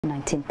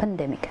COVID-19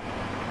 pandemic.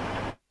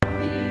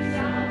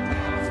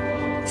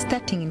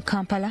 Starting in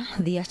Kampala,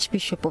 the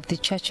Archbishop of the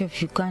Church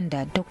of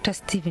Uganda, Dr.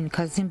 Stephen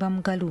Kazimba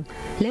Mugalu,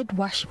 led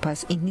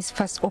worshippers in his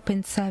first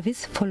open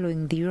service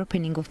following the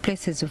reopening of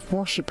places of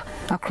worship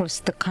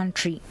across the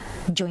country.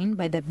 Joined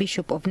by the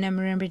Bishop of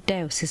Namirembe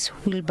Diocese,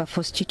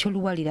 Wilberforce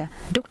Chitoluwalira,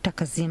 Dr.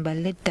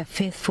 Kazimba led the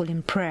faithful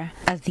in prayer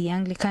at the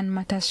Anglican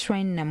Mater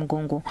Shrine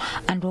Namugongo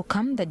and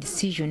welcomed the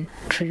decision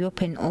to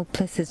reopen all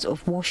places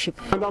of worship.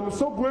 And I'm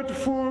so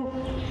grateful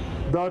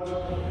that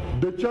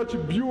the church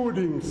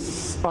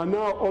buildings are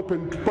now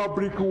open to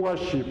public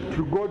worship.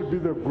 To God be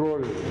the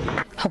glory.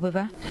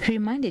 However, he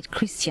reminded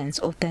Christians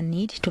of the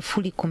need to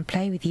fully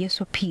comply with the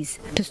SOPs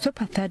to stop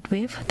a third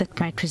wave that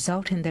might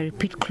result in the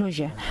repeat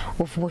closure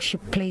of worship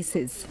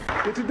places.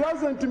 It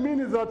doesn't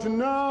mean that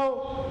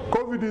now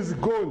COVID is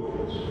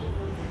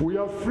gone. We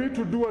are free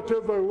to do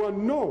whatever we want.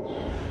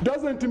 No, it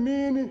doesn't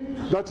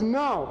mean that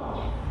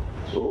now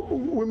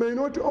we may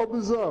not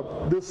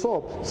observe the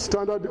SOP,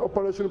 standard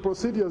operation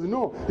procedures.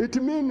 No,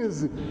 it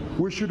means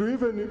we should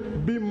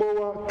even be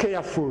more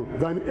careful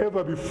than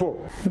ever before.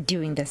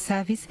 During the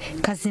service,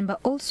 Kazimba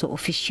also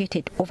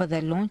officiated over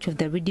the launch of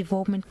the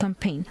redevelopment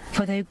campaign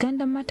for the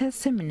Uganda Mater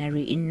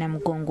Seminary in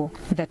Namugongo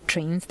that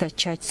trains the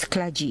church's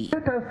clergy.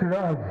 Let us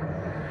love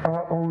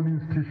our own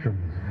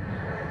institutions.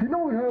 You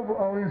know, we have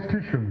our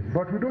institutions,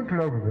 but we don't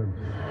love them.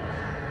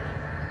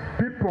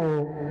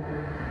 People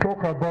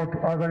talk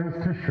about other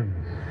institutions.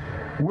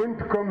 When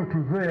it comes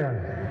to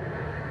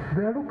theirs,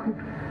 they are looking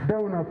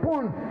down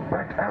upon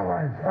but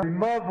ours. We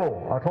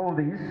marvel at all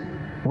this.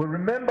 We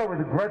remember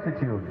with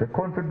gratitude the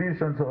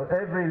contributions of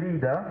every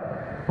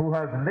leader who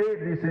has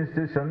led this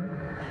institution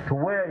to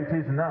where it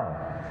is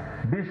now.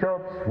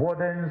 Bishops,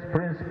 wardens,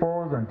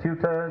 principals, and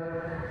tutors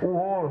who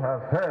all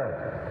have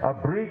heard a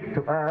brick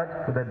to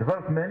add to the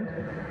development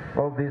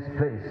of this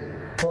place.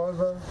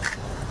 Father,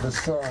 the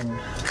Son,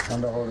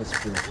 and the Holy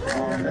Spirit.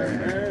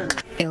 Amen.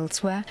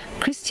 Elsewhere,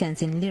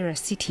 Christians in Lira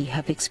City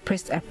have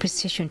expressed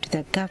appreciation to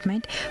the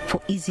government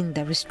for easing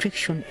the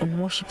restriction on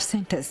worship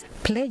centers,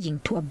 pledging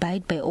to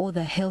abide by all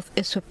the health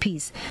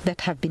SOPs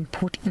that have been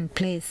put in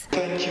place.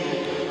 Thank you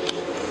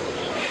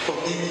for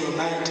being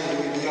united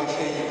with your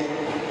faith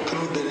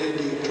through the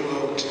radio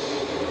throughout.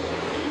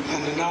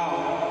 And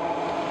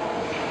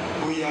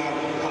now we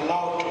are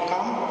allowed to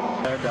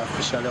come. I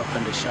officially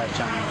opened the church.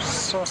 I'm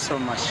so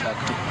much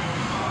happy.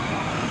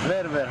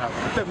 Very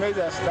happy. The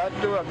measures that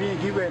are being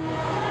given,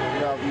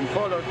 they have been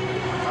followed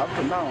up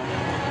to now.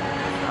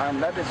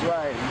 And that is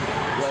why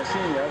we are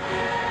seeing that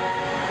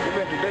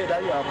even today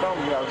that you have come,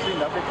 we have seen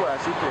that people are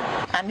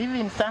sitting. And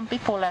even some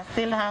people are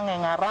still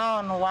hanging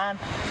around.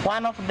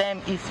 One of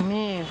them is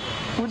me,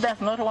 who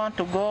does not want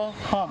to go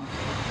home.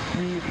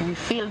 We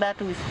feel that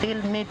we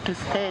still need to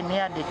stay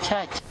near the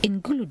church.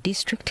 In Gulu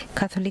district,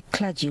 Catholic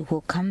clergy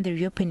welcomed the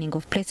reopening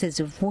of places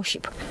of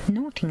worship,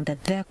 noting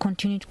that their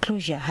continued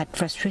closure had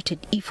frustrated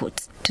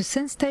efforts to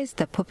sensitize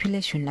the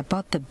population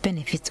about the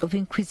benefits of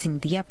increasing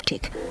the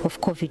uptake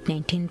of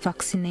COVID-19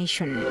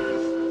 vaccination.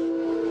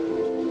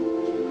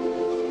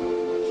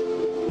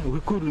 We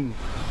couldn't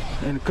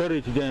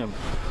encourage them.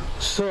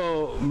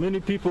 So many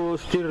people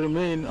still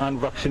remain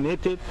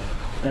unvaccinated,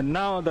 and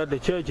now that the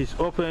church is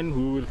open,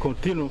 we will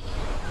continue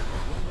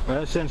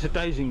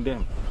sensitizing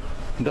them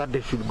that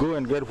they should go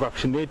and get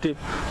vaccinated,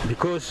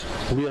 because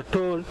we are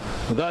told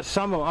that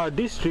some of our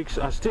districts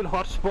are still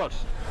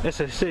hotspots,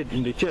 as I said,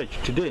 in the church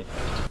today.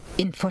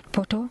 In Fort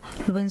Portal,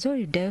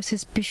 Rwenzori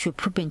Diocese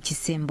Bishop Ruben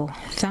Chisembo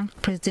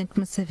thanked President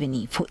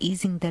Museveni for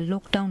easing the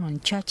lockdown on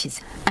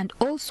churches and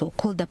also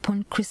called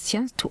upon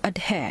Christians to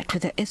adhere to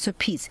the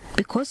SOPs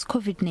because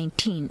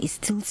COVID-19 is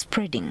still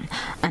spreading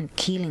and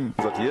killing.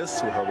 But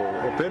yes, we have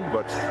opened,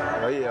 but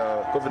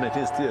COVID-19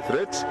 is still a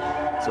threat,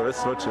 so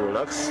let's not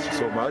relax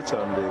so much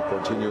and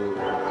continue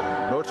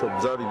not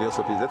observing the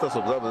SOPs. Let us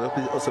observe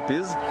the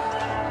SOPs.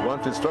 We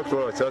want to instruct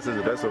all our churches in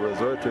the Diocese of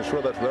Rwenzori to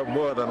ensure that we have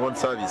more than one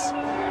service.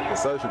 The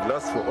service should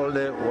last for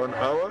only 1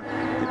 hour.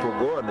 People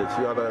go and a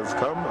few others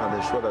come and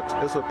ensure that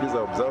SOPs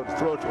are observed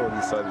throughout all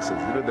these services.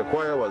 Even the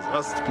choir was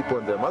asked people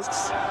in their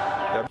masks.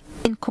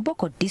 In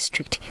Koboko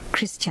district,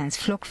 Christians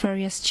flocked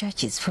various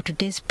churches for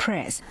today's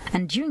prayers,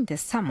 and during the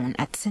sermon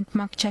at St.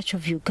 Mark Church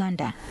of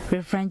Uganda,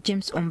 Reverend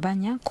James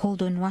Ombanya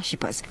called on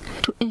worshippers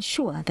to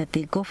ensure that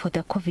they go for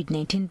the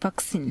COVID-19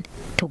 vaccine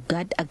to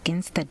guard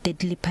against the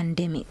deadly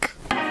pandemic.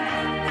 I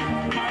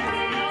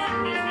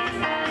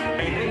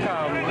think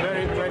I'm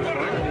very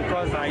grateful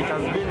because it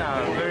has been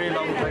a very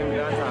long time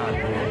that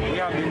we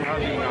have been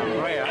having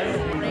prayers.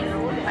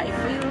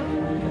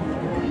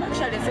 I'm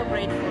actually so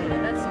grateful.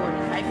 That's what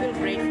I feel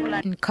grateful.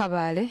 In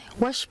Kabale,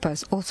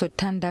 worshippers also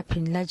turned up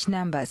in large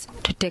numbers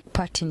to take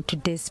part in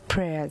today's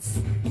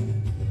prayers.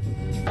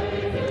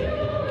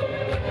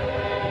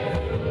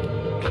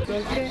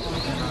 Okay.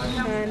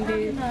 And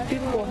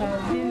people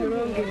have been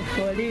longing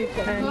for it,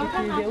 and it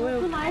is the way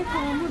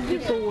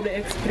people would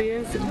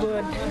experience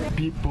God.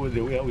 People,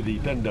 the way they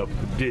turned up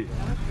today,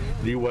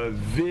 they were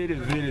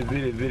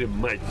very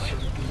much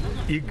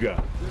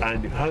eager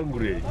and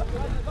hungry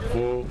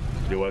for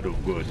the word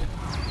of God.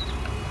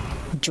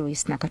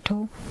 Joyce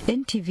Nakato,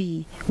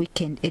 NTV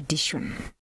Weekend Edition.